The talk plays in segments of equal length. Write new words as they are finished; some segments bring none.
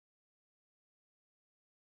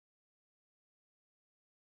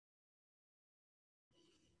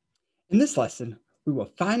In this lesson, we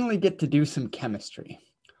will finally get to do some chemistry.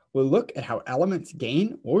 We'll look at how elements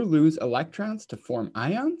gain or lose electrons to form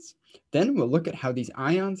ions. Then we'll look at how these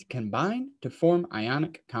ions combine to form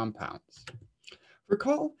ionic compounds.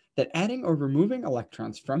 Recall that adding or removing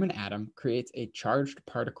electrons from an atom creates a charged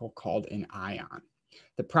particle called an ion.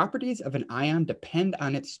 The properties of an ion depend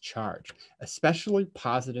on its charge, especially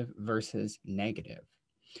positive versus negative.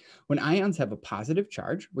 When ions have a positive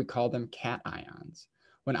charge, we call them cations.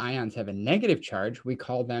 When ions have a negative charge, we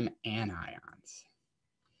call them anions.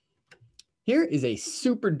 Here is a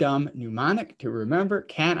super dumb mnemonic to remember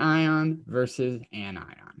cation versus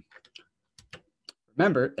anion.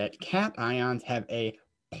 Remember that cations have a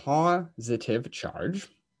positive charge,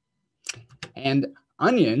 and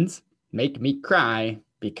onions make me cry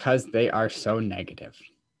because they are so negative.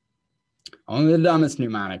 Only the dumbest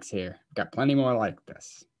mnemonics here. Got plenty more like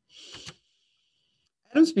this.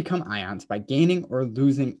 Atoms become ions by gaining or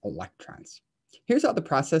losing electrons. Here's how the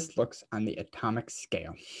process looks on the atomic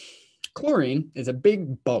scale. Chlorine is a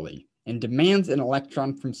big bully and demands an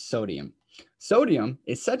electron from sodium. Sodium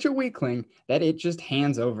is such a weakling that it just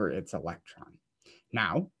hands over its electron.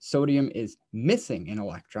 Now, sodium is missing an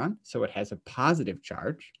electron, so it has a positive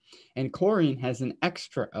charge, and chlorine has an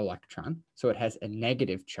extra electron, so it has a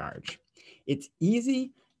negative charge. It's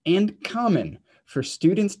easy and common for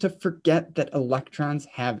students to forget that electrons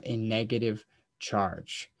have a negative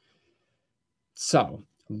charge. So,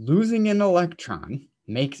 losing an electron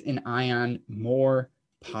makes an ion more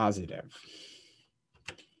positive.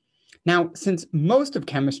 Now, since most of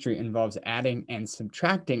chemistry involves adding and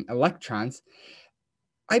subtracting electrons,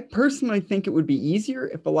 I personally think it would be easier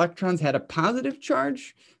if electrons had a positive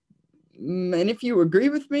charge. And if you agree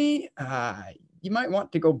with me, you might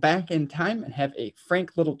want to go back in time and have a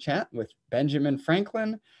frank little chat with Benjamin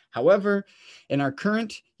Franklin. However, in our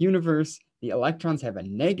current universe, the electrons have a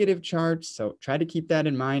negative charge, so try to keep that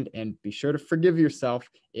in mind and be sure to forgive yourself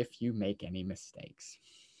if you make any mistakes.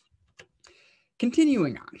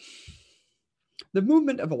 Continuing on. The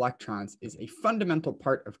movement of electrons is a fundamental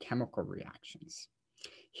part of chemical reactions.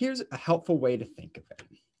 Here's a helpful way to think of it.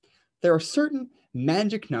 There are certain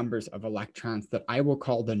magic numbers of electrons that I will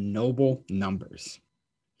call the noble numbers.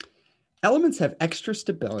 Elements have extra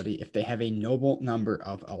stability if they have a noble number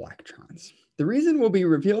of electrons. The reason will be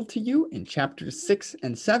revealed to you in chapters 6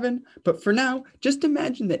 and 7, but for now, just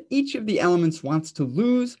imagine that each of the elements wants to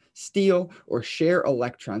lose, steal, or share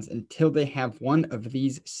electrons until they have one of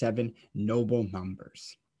these 7 noble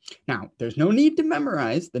numbers. Now, there's no need to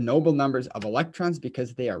memorize the noble numbers of electrons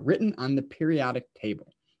because they are written on the periodic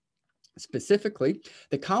table. Specifically,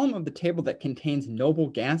 the column of the table that contains noble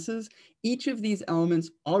gases, each of these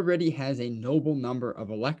elements already has a noble number of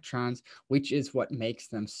electrons, which is what makes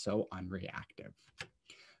them so unreactive.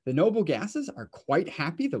 The noble gases are quite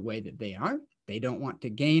happy the way that they are. They don't want to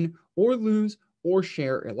gain or lose or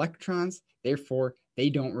share electrons. Therefore, they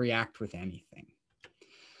don't react with anything.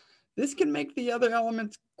 This can make the other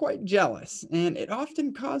elements quite jealous, and it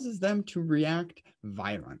often causes them to react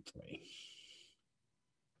violently.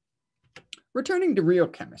 Returning to real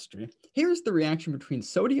chemistry, here's the reaction between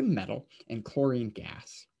sodium metal and chlorine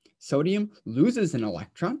gas. Sodium loses an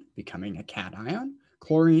electron, becoming a cation.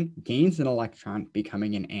 Chlorine gains an electron,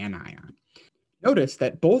 becoming an anion. Notice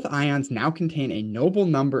that both ions now contain a noble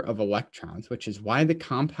number of electrons, which is why the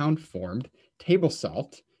compound formed, table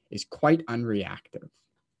salt, is quite unreactive.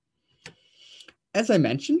 As I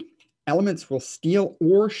mentioned, elements will steal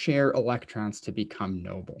or share electrons to become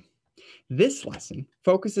noble. This lesson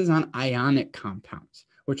focuses on ionic compounds,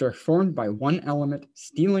 which are formed by one element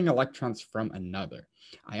stealing electrons from another.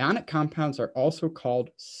 Ionic compounds are also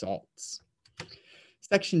called salts.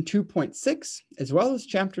 Section 2.6, as well as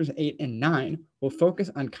chapters 8 and 9, will focus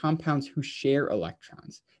on compounds who share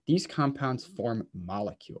electrons. These compounds form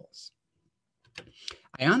molecules.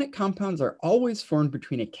 Ionic compounds are always formed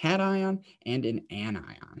between a cation and an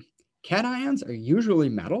anion. Cations are usually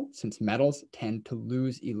metal, since metals tend to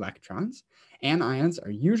lose electrons. Anions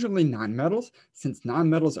are usually nonmetals, since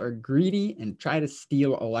nonmetals are greedy and try to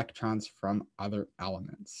steal electrons from other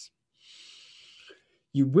elements.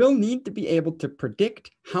 You will need to be able to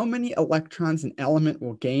predict how many electrons an element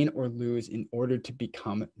will gain or lose in order to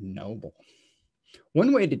become noble.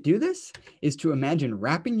 One way to do this is to imagine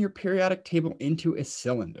wrapping your periodic table into a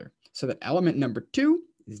cylinder so that element number 2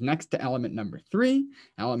 is next to element number 3,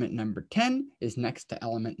 element number 10 is next to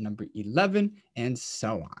element number 11, and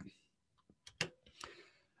so on.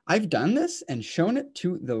 I've done this and shown it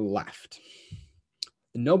to the left.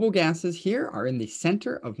 The noble gases here are in the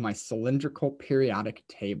center of my cylindrical periodic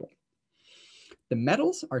table. The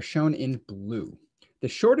metals are shown in blue. The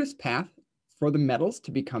shortest path for the metals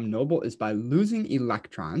to become noble is by losing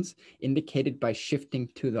electrons, indicated by shifting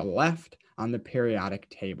to the left on the periodic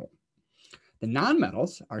table. The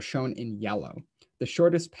nonmetals are shown in yellow. The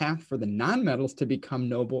shortest path for the nonmetals to become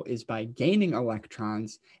noble is by gaining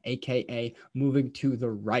electrons, aka moving to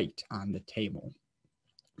the right on the table.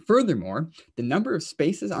 Furthermore, the number of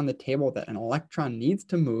spaces on the table that an electron needs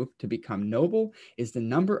to move to become noble is the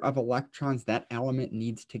number of electrons that element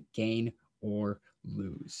needs to gain or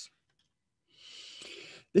lose.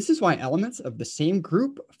 This is why elements of the same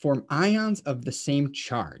group form ions of the same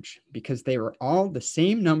charge, because they are all the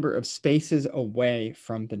same number of spaces away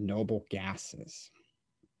from the noble gases.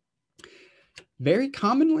 Very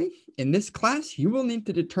commonly, in this class, you will need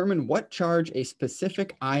to determine what charge a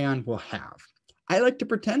specific ion will have. I like to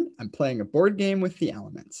pretend I'm playing a board game with the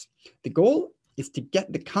elements. The goal is to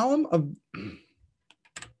get the column of...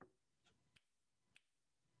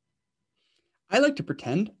 I like to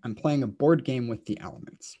pretend I'm playing a board game with the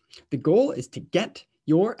elements. The goal is to get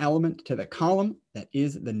your element to the column that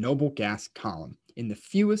is the noble gas column in the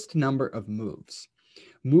fewest number of moves.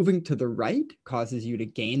 Moving to the right causes you to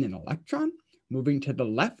gain an electron. Moving to the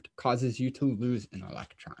left causes you to lose an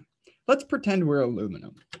electron. Let's pretend we're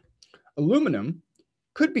aluminum. Aluminum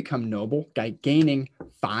could become noble by gaining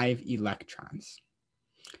 5 electrons.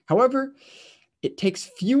 However, it takes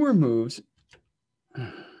fewer moves.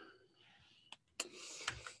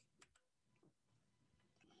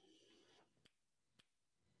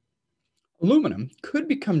 Aluminum could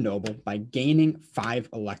become noble by gaining 5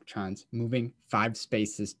 electrons, moving 5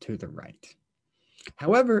 spaces to the right.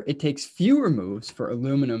 However, it takes fewer moves for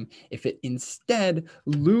aluminum if it instead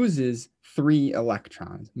loses 3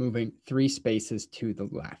 electrons, moving 3 spaces to the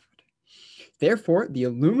left. Therefore, the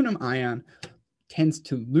aluminum ion tends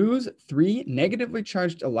to lose 3 negatively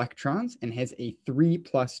charged electrons and has a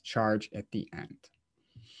 3+ charge at the end.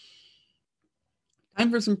 Time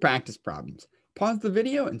for some practice problems. Pause the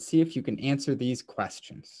video and see if you can answer these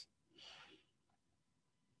questions.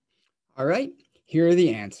 All right, here are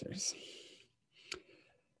the answers.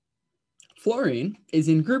 Fluorine is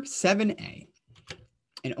in group 7A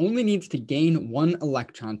and only needs to gain 1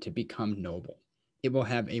 electron to become noble. It will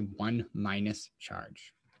have a 1-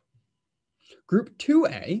 charge. Group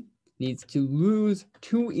 2A needs to lose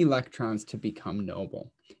 2 electrons to become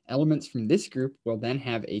noble. Elements from this group will then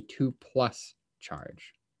have a 2+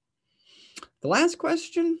 charge. The last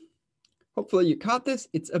question, hopefully you caught this,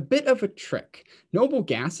 it's a bit of a trick. Noble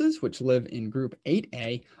gases, which live in group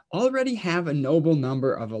 8A, already have a noble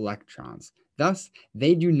number of electrons. Thus,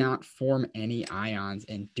 they do not form any ions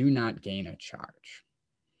and do not gain a charge.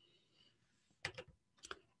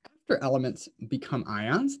 After elements become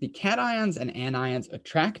ions, the cations and anions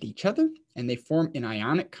attract each other and they form an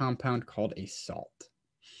ionic compound called a salt.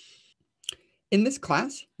 In this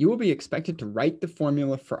class, you will be expected to write the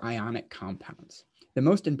formula for ionic compounds. The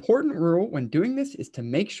most important rule when doing this is to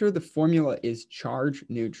make sure the formula is charge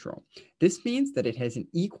neutral. This means that it has an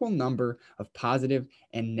equal number of positive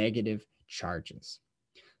and negative charges.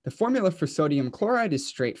 The formula for sodium chloride is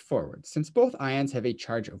straightforward. Since both ions have a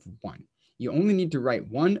charge of 1, you only need to write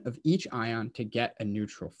 1 of each ion to get a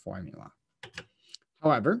neutral formula.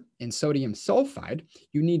 However, in sodium sulfide,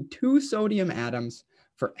 you need 2 sodium atoms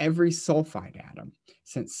for every sulfide atom,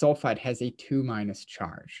 since sulfide has a 2-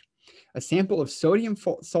 charge. A sample of sodium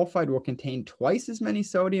sulfide will contain twice as many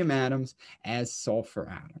sodium atoms as sulfur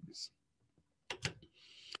atoms.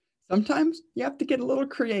 Sometimes you have to get a little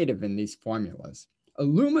creative in these formulas.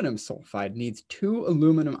 Aluminum sulfide needs 2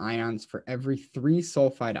 aluminum ions for every 3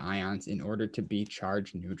 sulfide ions in order to be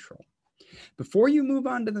charge neutral. Before you move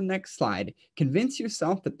on to the next slide, convince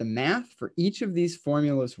yourself that the math for each of these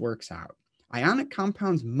formulas works out. Ionic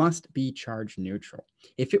compounds must be charge neutral.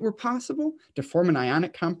 If it were possible to form an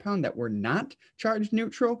ionic compound that were not charge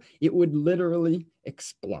neutral, it would literally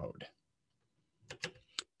explode.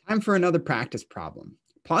 Time for another practice problem.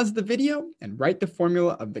 Pause the video and write the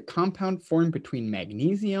formula of the compound formed between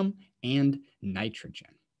magnesium and nitrogen.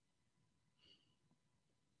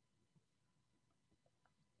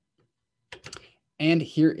 And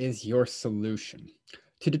here is your solution.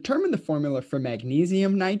 To determine the formula for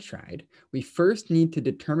magnesium nitride, we first need to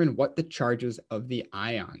determine what the charges of the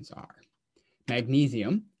ions are.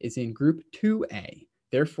 Magnesium is in group 2A.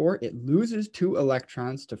 Therefore, it loses 2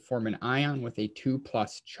 electrons to form an ion with a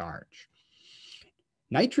 2+ charge.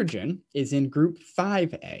 Nitrogen is in group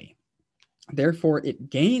 5A. Therefore,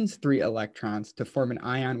 it gains 3 electrons to form an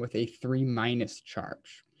ion with a 3-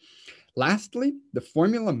 charge. Lastly, the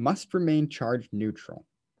formula must remain charge neutral.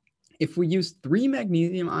 If we use 3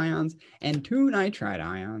 magnesium ions and 2 nitride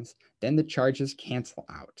ions, then the charges cancel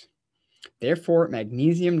out. Therefore,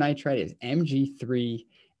 magnesium nitride is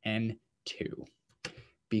Mg3N2.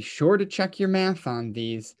 Be sure to check your math on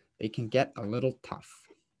these. They can get a little tough.